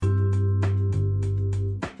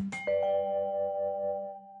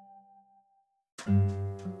Hello,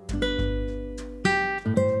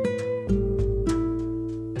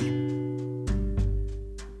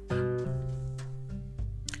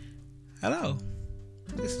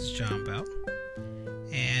 this is John Bell,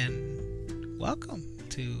 and welcome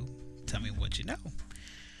to Tell Me What You Know.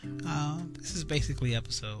 This is basically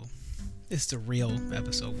it's the real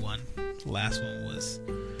episode 1. The last one was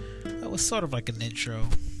sort of like an intro,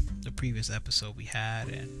 the previous episode we had,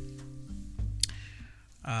 and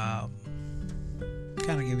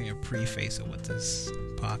kind of giving a preface of what this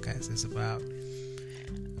podcast is about.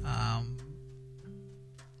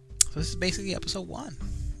 So this is basically episode 1.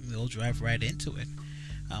 We'll drive right into it.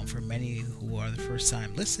 For many who are the first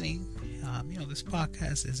time listening, this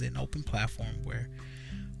podcast is an open platform where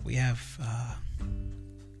we have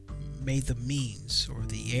made the means or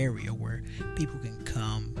the area where people can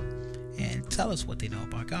come and tell us what they know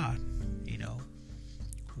about God.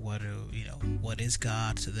 What is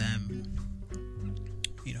God to them?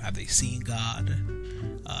 Have they seen God?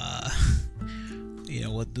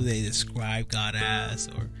 What do they describe God as?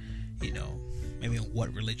 Or, maybe in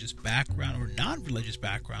what religious background or non-religious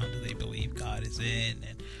background do they believe God is in,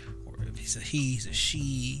 or if he's a he, he's a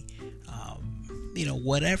she,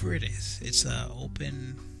 whatever it is. It's an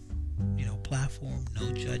open, platform,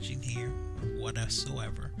 no judging here,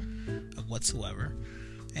 whatsoever,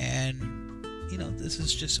 and this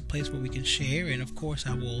is just a place where we can share, and of course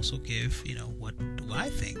I will also give, what do I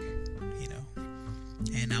think,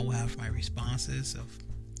 and I will have my responses of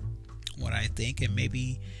what I think, and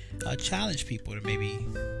maybe challenge people to maybe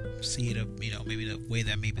see it, maybe the way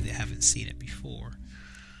that maybe they haven't seen it before.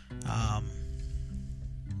 I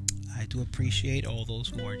do appreciate all those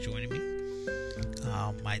who are joining me.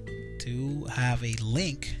 I do have a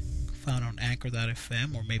link found on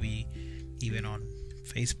Anchor.fm, or maybe even on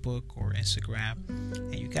Facebook or Instagram,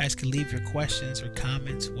 and you guys can leave your questions or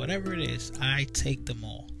comments, whatever it is. I take them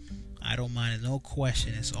all. I don't mind, and no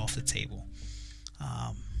question is off the table.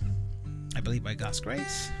 I believe by God's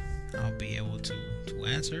grace I'll be able to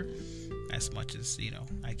answer as much as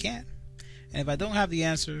I can, and if I don't have the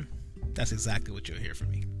answer, that's exactly what you'll hear from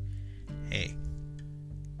me. Hey,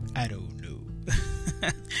 I don't know.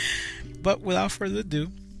 But without further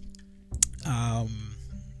ado, I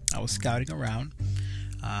was scouting around.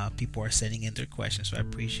 People are sending in their questions, so I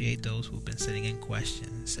appreciate those who've been sending in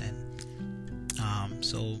questions. And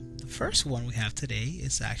so the first one we have today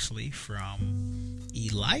is actually from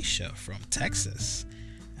Elisha from Texas.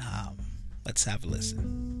 Let's have a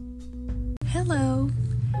listen. Hello,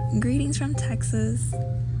 greetings from Texas.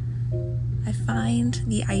 I find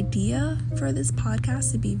the idea for this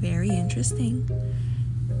podcast to be very interesting.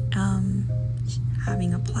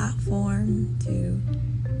 Having a platform to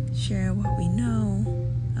share what we know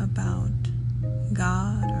about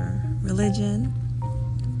God or religion.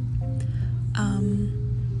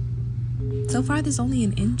 So far there's only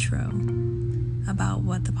an intro about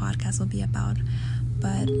what the podcast will be about,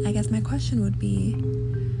 but I guess my question would be,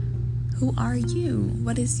 who are you?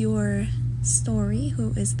 What is your story?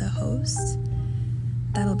 Who is the host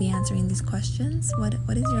that'll be answering these questions? What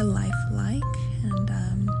is your life like? And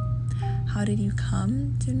how did you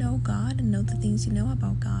come to know God and know the things you know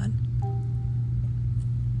about God?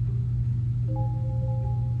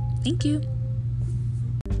 Thank you.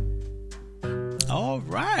 All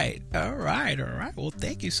right. Well,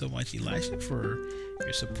 thank you so much, Elisha, for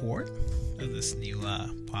your support of this new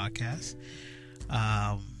podcast.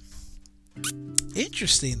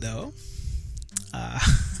 Interesting, though.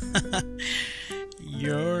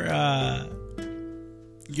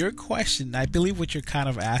 Your question, I believe what you're kind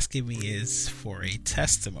of asking me is for a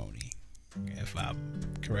testimony.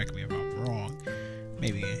 Correct me if I'm wrong.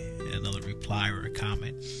 Maybe another reply or a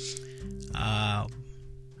comment.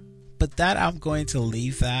 But that I'm going to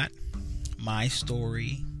leave that, my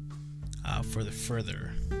story, for the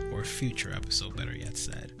further or future episode, better yet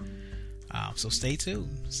said. So stay tuned.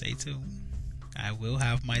 I will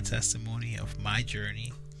have my testimony of my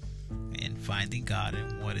journey in finding God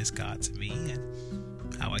and what is God to me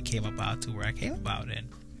and how I came about to where I came about. And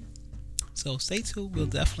so stay tuned. We'll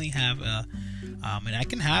definitely have and I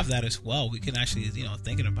can have that as well. We can actually,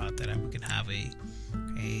 thinking about that, we can have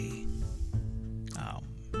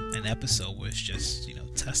an episode where it's just,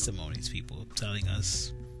 testimonies, people telling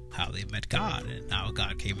us how they met God and how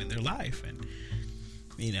God came in their life, and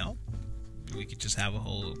we could just have a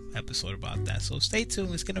whole episode about that. So stay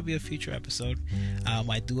tuned. It's going to be a future episode.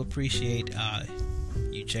 I do appreciate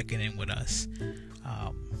you checking in with us, and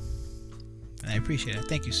I appreciate it.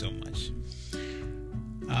 Thank you so much.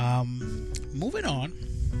 Moving on,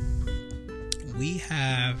 we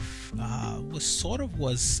have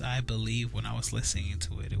was, I believe, when I was listening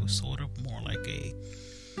to it, it was sort of more like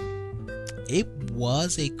it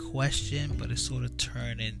was a question, but it sort of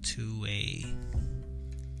turned into a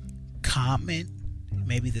comment.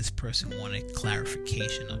 Maybe this person wanted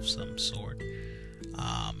clarification of some sort.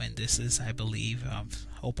 And this is, I believe,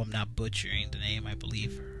 hope I'm not butchering the name. I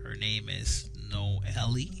believe her name is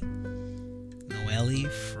Noelle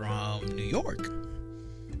from New York.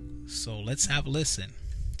 So let's have a listen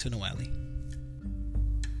to Noelle.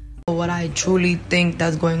 What I truly think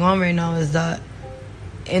that's going on right now is that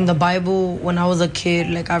in the Bible, when I was a kid,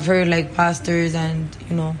 like I've heard like pastors and,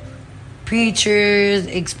 preachers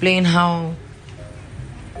explain how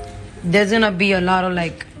there's gonna be a lot of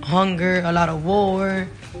like hunger, a lot of war,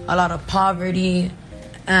 a lot of poverty,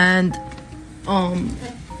 and a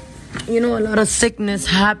lot of sickness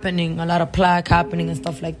happening, a lot of plague happening and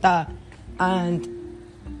stuff like that. And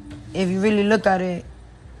if you really look at it,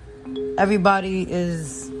 everybody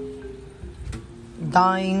is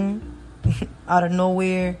dying out of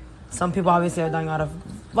nowhere. Some people obviously are dying out of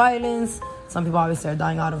violence. Some people obviously are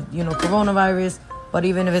dying out of, coronavirus. But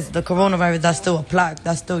even if it's the coronavirus, that's still a plague.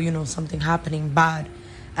 That's still, something happening bad.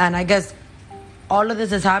 And I guess all of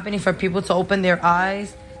this is happening for people to open their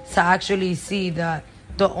eyes to actually see that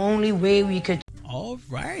the only way we could... All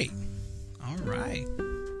right.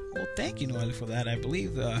 Well, thank you, Noelle, for that. I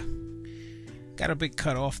believe got a bit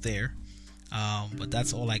cut off there. But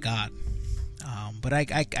that's all I got. But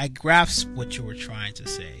I grasp what you were trying to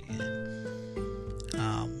say. And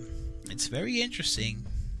it's very interesting.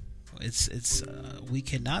 It's we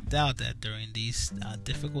cannot doubt that during these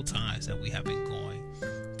difficult times that we have been going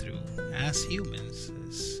through as humans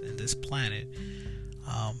in this planet,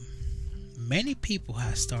 many people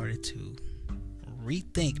have started to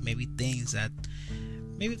rethink maybe things that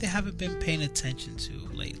maybe they haven't been paying attention to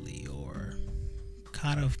lately, or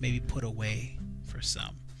kind of maybe put away for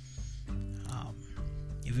some.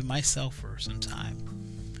 Even myself for some time.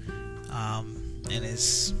 And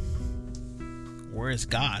it's, where is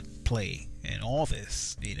God play in all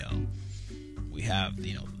this? We have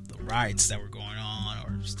the riots that were going on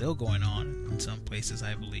or still going on in some places,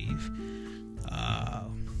 I believe.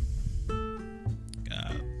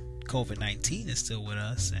 COVID-19 is still with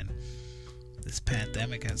us, and this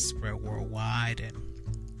pandemic has spread worldwide, and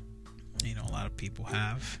a lot of people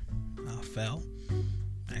have fell.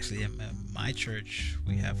 Actually, in my church,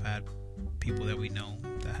 we have had people that we know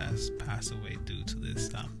that has passed away due to this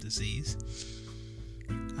disease,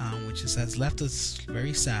 which has left us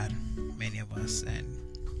very sad, many of us.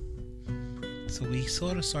 And so we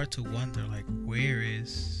sort of start to wonder, like, where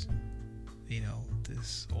is,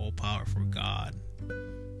 this all-powerful God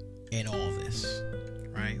in all this,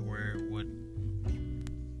 right?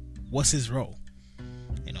 What's his role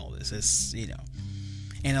in all this? It's,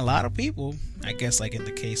 and a lot of people, I guess, like in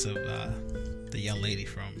the case of the young lady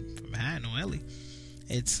from Manhattan, Noelle,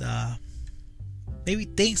 it's maybe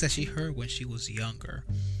things that she heard when she was younger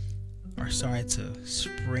are starting to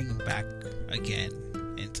spring back again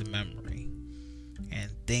into memory,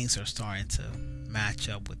 and things are starting to match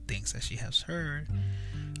up with things that she has heard.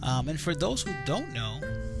 And for those who don't know,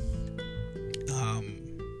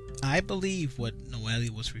 I believe what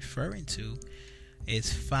Noelle was referring to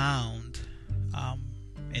is found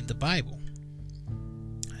in the Bible.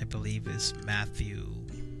 I believe it's Matthew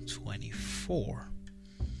 24.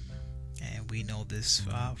 And we know this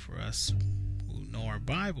for us who know our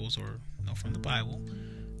Bibles or know from the Bible.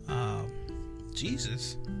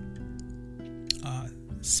 Jesus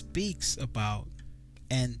speaks about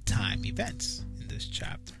end time events in this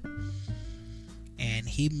chapter. And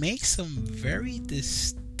he makes some very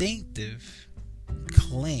distinctive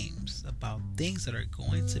claims about things that are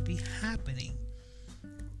going to be happening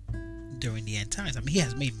during the end times. I mean, he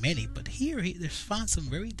has made many, but here there's found some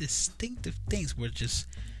very distinctive things where just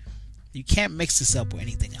you can't mix this up with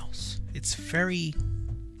anything else. It's very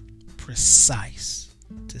precise,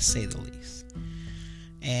 to say the least.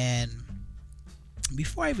 And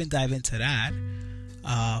before I even dive into that,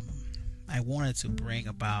 I wanted to bring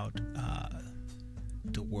about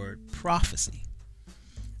the word prophecy.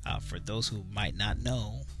 For those who might not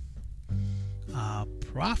know,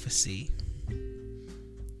 prophecy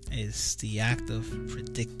is the act of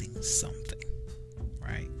predicting something,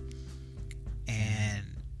 right?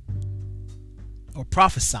 Or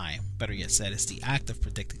prophesying, better yet said, is the act of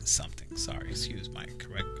predicting something. Sorry, excuse my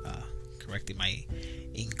correcting my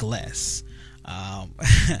English.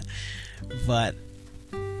 But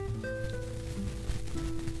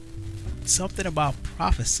something about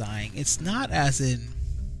prophesying, it's not as in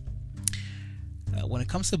when it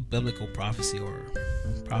comes to biblical prophecy or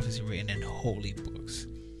prophecy written in holy books,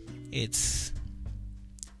 it's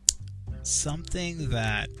something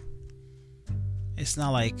that it's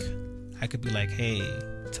not like I could be like, hey,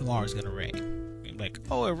 tomorrow's gonna rain. I'm like,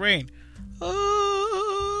 oh, it rained.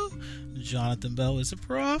 Oh, Jonathan Bell is a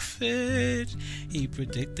prophet. He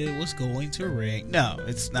predicted it was going to rain. No,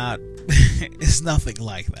 it's not. It's nothing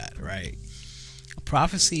like that, right?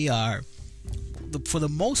 Prophecy are, for the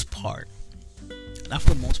most part, not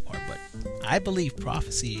for the most part, but I believe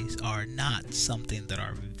prophecies are not something that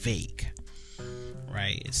are vague,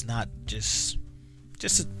 right? It's not just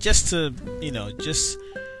to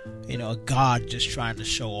a God just trying to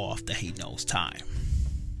show off that he knows time,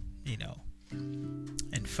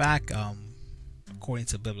 In fact, according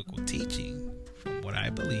to biblical teaching, from what I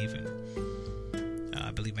believe, and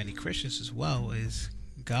I believe many Christians as well, is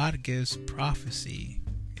God gives prophecy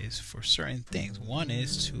is for certain things. One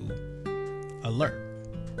is to alert,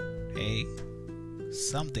 hey,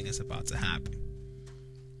 something is about to happen.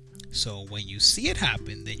 So when you see it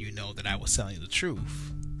happen, then you know that I was telling you the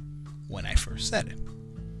truth when I first said it.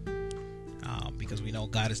 Because we know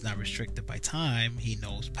God is not restricted by time. He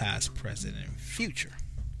knows past, present, and future.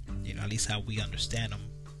 At least how we understand him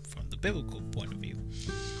from the biblical point of view.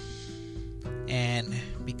 And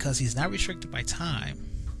because he's not restricted by time,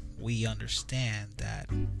 we understand that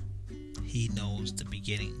he knows the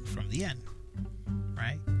beginning from the end,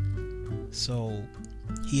 right? So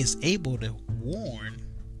he is able to warn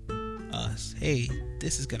us, hey,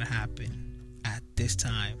 this is going to happen at this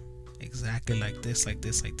time, exactly like this, like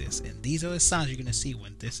this, like this. And these are the signs you're going to see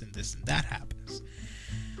when this and this and that happens.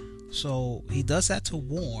 So he does that to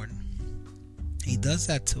warn. He does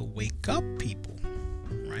that to wake up people,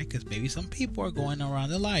 right? Because maybe some people are going around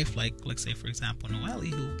their life, like, let's say, for example, Noelle,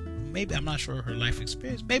 who maybe, I'm not sure her life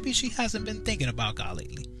experience, maybe she hasn't been thinking about God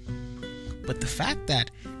lately. But the fact that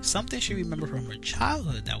something she remembered from her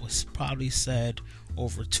childhood that was probably said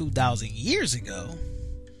over 2,000 years ago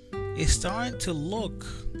is starting to look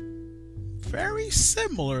very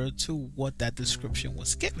similar to what that description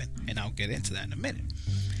was given. And I'll get into that in a minute.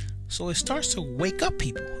 So it starts to wake up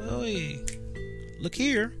people. Hey, look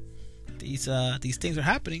here. These things are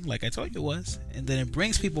happening like I told you it was. And then it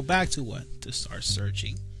brings people back to what? To start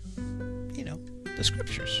searching, the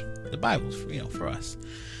scriptures, the Bibles, for us.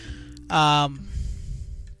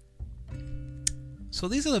 So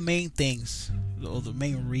these are the main things, or the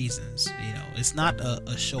main reasons. It's not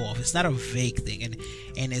a show off. It's not a vague thing, and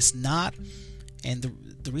it's not. And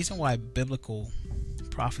the reason why biblical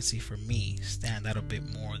prophecy for me stand out a bit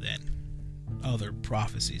more than other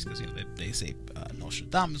prophecies, because they say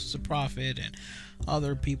Nostradamus was a prophet, and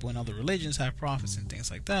other people in other religions have prophets and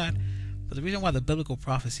things like that. But the reason why the biblical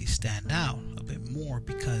prophecies stand out a bit more,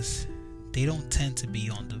 because they don't tend to be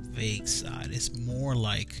on the vague side. It's more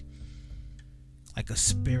like a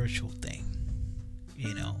spiritual thing,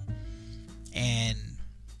 and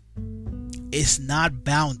it's not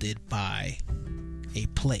bounded by a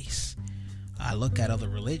place. I look at other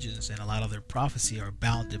religions, and a lot of their prophecy are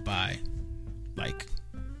bounded by like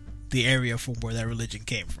the area from where that religion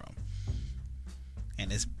came from,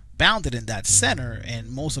 and it's bounded in that center, and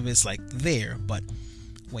most of it's like there. But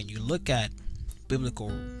when you look at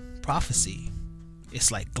biblical prophecy,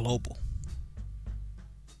 it's like global.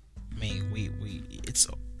 I mean, we it's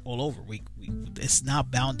all over. It's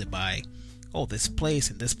not bounded by, oh, this place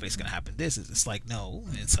and this place is gonna happen. It's like, no,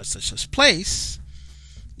 in such place.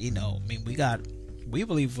 I mean, we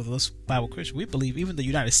believe with us Bible Christians, we believe even the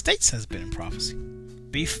United States has been in prophecy.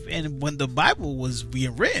 And when the Bible was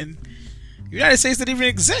being written, the United States didn't even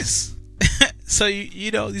exist. So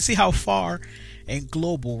you see how far and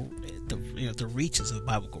global the reaches of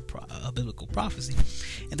biblical prophecy.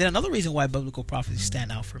 And then another reason why biblical prophecies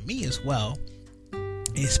stand out for me as well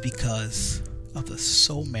is because of the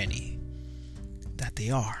so many that they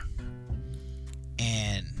are,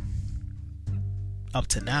 and up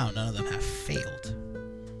to now none of them have failed.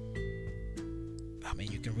 I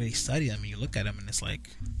mean, you can really study them and you look at them and it's like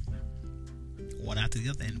one after the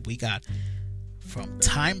other. And we got from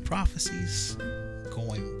time prophecies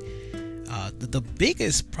going, the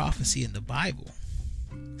biggest prophecy in the Bible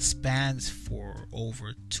spans for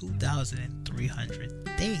over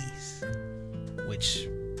 2,300 days, which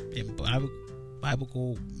in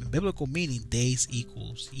biblical meaning, days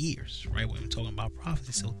equals years, right? When we're talking about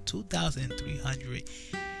prophecy, so 2,300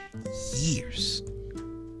 years,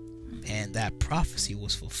 and that prophecy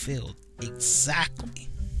was fulfilled exactly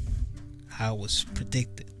how it was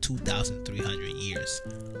predicted 2,300 years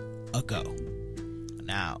ago.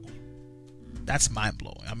 Now, That's mind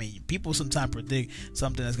blowing. I mean, people sometimes predict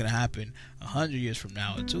something that's going to happen 100 years from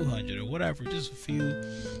now, or 200, or whatever, just a few,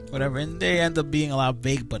 whatever, and they end up being a lot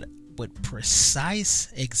vague, but with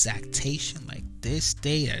precise exactation, like this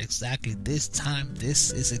date at exactly this time,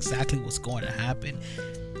 this is exactly what's going to happen.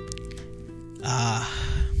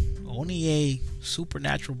 Only a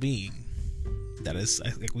supernatural being that is,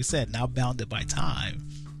 like we said, now bounded by time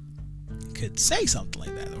could say something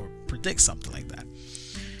like that or predict something like that.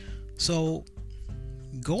 So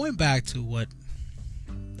going back to what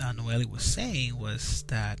Noelle was saying was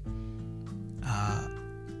that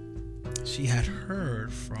she had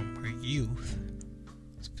heard from her youth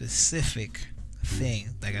specific thing,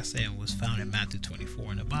 like I said, was found in Matthew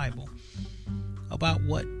 24 in the Bible, about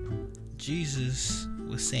what Jesus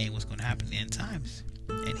was saying was going to happen in the end times.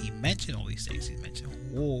 And he mentioned all these things. He mentioned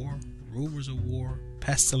war, rumors of war,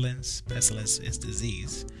 pestilence. Pestilence is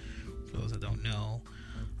disease, for those that don't know.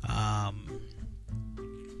 I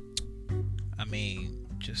mean,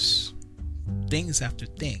 just things after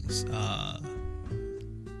things.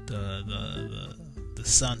 The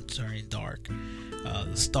sun turning dark,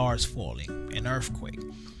 the stars falling, an earthquake.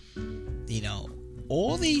 You know,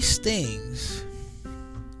 all these things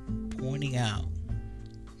pointing out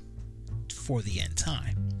for the end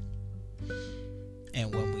time.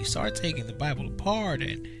 And when we start taking the Bible apart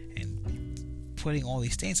and putting all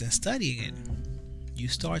these things and studying it, you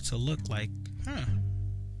start to look like,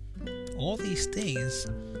 all these things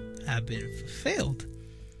have been fulfilled,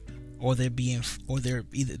 or they're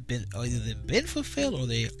either been fulfilled, or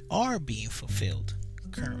they are being fulfilled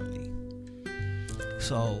currently.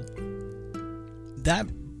 So that,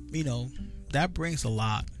 you know, that brings a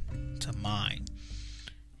lot to mind.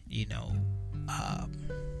 You know,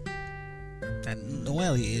 that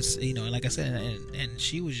Noelle is, you know, like I said, and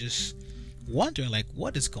she was just wondering, like,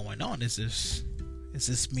 what is going on? Does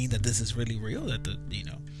this mean that this is really real? That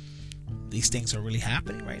these things are really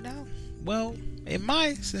happening right now? Well, in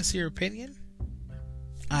my sincere opinion,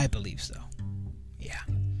 I believe so. Yeah.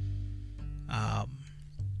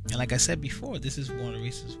 And like I said before, this is one of the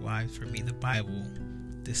reasons why, for me, the Bible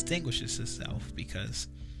distinguishes itself, because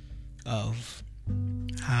of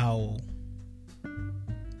how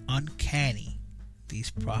uncanny these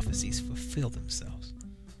prophecies fulfill themselves.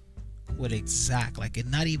 With exact, like, it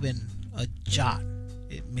not even a jot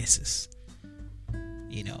it misses.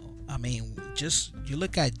 You know, I mean, just you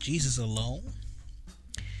look at Jesus alone,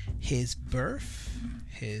 his birth,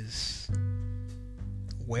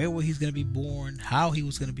 where he's going to be born, how he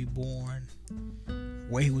was going to be born,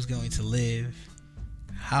 where he was going to live,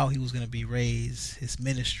 how he was going to be raised, his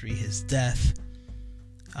ministry, his death,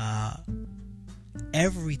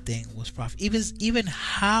 everything was prophesied. Even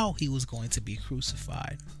how he was going to be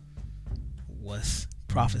crucified was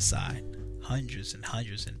prophesied hundreds and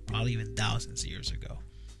hundreds and probably even thousands of years ago,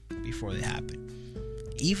 before they happened.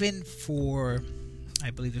 Even for,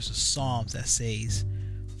 I believe there's a Psalms that says,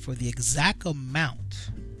 for the exact amount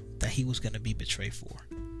that he was going to be betrayed for,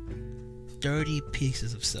 30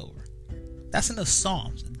 pieces of silver. That's in the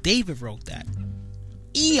Psalms. David wrote that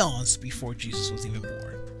eons before Jesus was even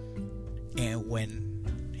born. And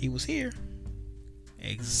when he was here,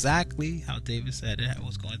 exactly how David said it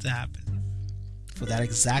was going to happen, for that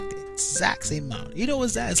exact same amount. You know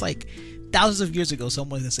what's that? It's like thousands of years ago,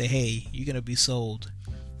 someone can say, hey, you're going to be sold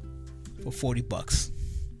for $40.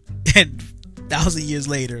 And 1,000 years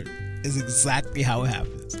later is exactly how it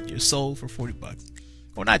happens. You're sold for $40.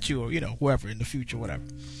 Or not you, or, you know, whoever in the future, whatever.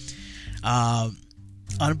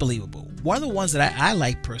 Unbelievable. One of the ones that I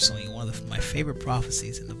like personally, one of my favorite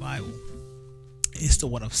prophecies in the Bible, is the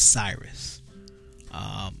one of Cyrus.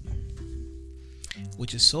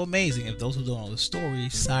 Which is so amazing. If those who don't know the story,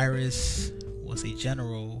 Cyrus was a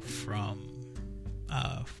general from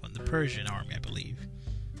the Persian army, I believe,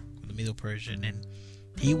 from the Middle Persian, and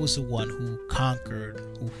he was the one who conquered,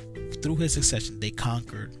 through his succession, they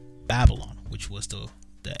conquered Babylon, which was the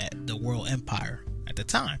world empire at the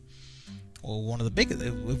time, or one of the biggest.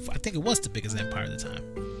 I think it was the biggest empire at the time.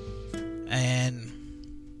 And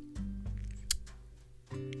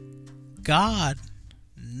God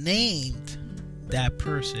named that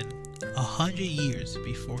person 100 years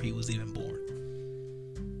before he was even born.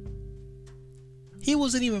 He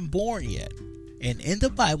wasn't even born yet. And in the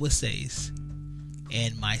Bible it says,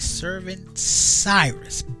 and my servant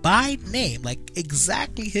Cyrus, by name, like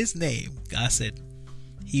exactly his name, God said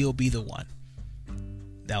he'll be the one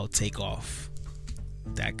that will take off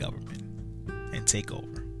that government and take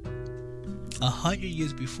over. 100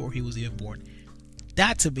 years before he was even born.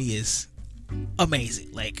 That to me is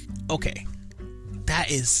amazing. Like, okay, that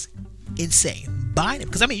is insane. combine it.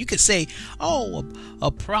 Because I mean, you could say, oh,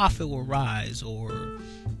 a prophet will rise, or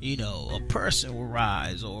a person will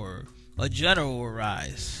rise, or a general will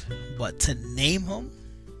rise. But to name him,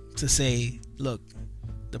 to say, look,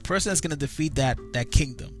 the person that's going to defeat that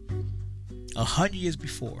kingdom 100 years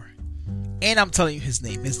before, and I'm telling you his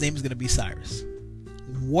name is going to be Cyrus.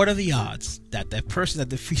 What are the odds that person that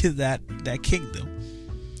defeated that kingdom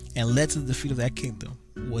and led to the defeat of that kingdom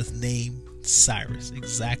was named Cyrus,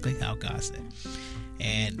 exactly how God said?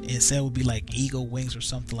 And it said it would be like eagle wings or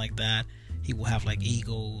something like that. He will have like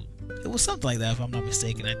eagle. It was something like that, if I'm not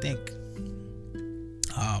mistaken, I think.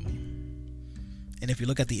 And if you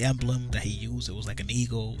look at the emblem that he used, it was like an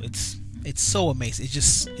eagle. It's so amazing.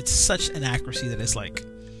 It's such an accuracy that it's like,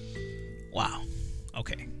 wow,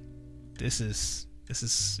 okay, this is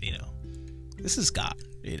God.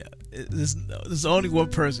 There's only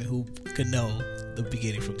one person who can know the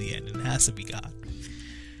beginning from the end, and it has to be God.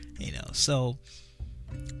 So,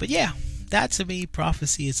 but yeah, that to me,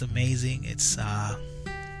 prophecy is amazing. I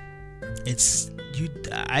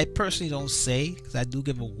personally don't say, because I do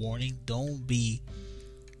give a warning, don't be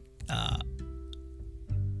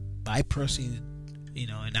I personally,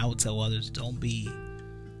 and I would tell others, don't be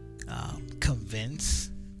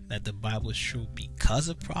convinced that the Bible is true because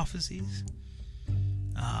of prophecies.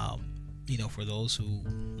 For those who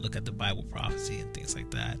look at the Bible prophecy and things like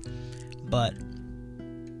that, but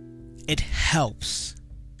it helps,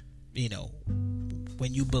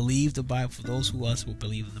 when you believe the Bible. For those who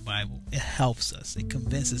believe in the Bible, it helps us, it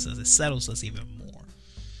convinces us, it settles us even more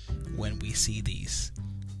when we see these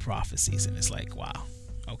prophecies, and it's like, wow,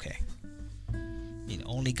 okay,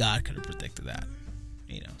 only God could have predicted that.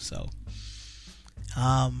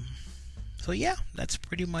 So yeah, that's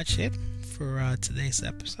pretty much it for today's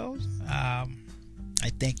episode. I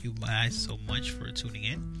thank you guys so much for tuning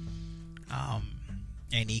in.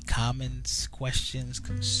 Any comments, questions,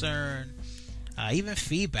 concern, even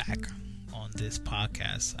feedback on this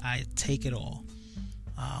podcast, I take it all.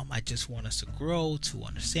 I just want us to grow, to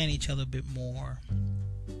understand each other a bit more.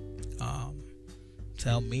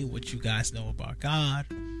 Tell me what you guys know about God.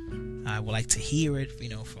 I would like to hear it,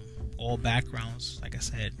 from all backgrounds. Like I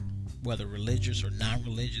said, whether religious or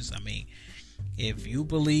non-religious. I mean, if you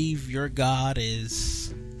believe your God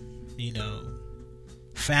is,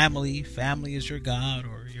 family is your God,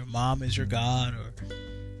 or your mom is your God,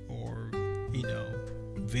 or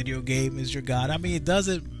video game is your God. I mean, it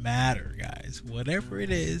doesn't matter, guys. Whatever it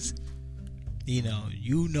is,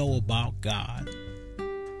 you know about God,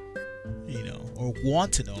 or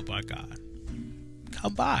want to know about God,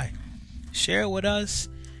 come by, share it with us,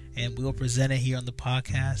 and we'll present it here on the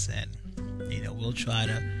podcast, and we'll try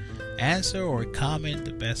to answer or comment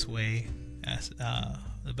the best way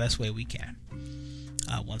we can.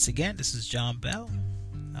 Once again, this is John Bell.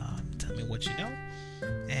 Tell me what you know,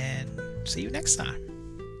 and see you next time.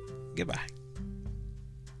 Goodbye.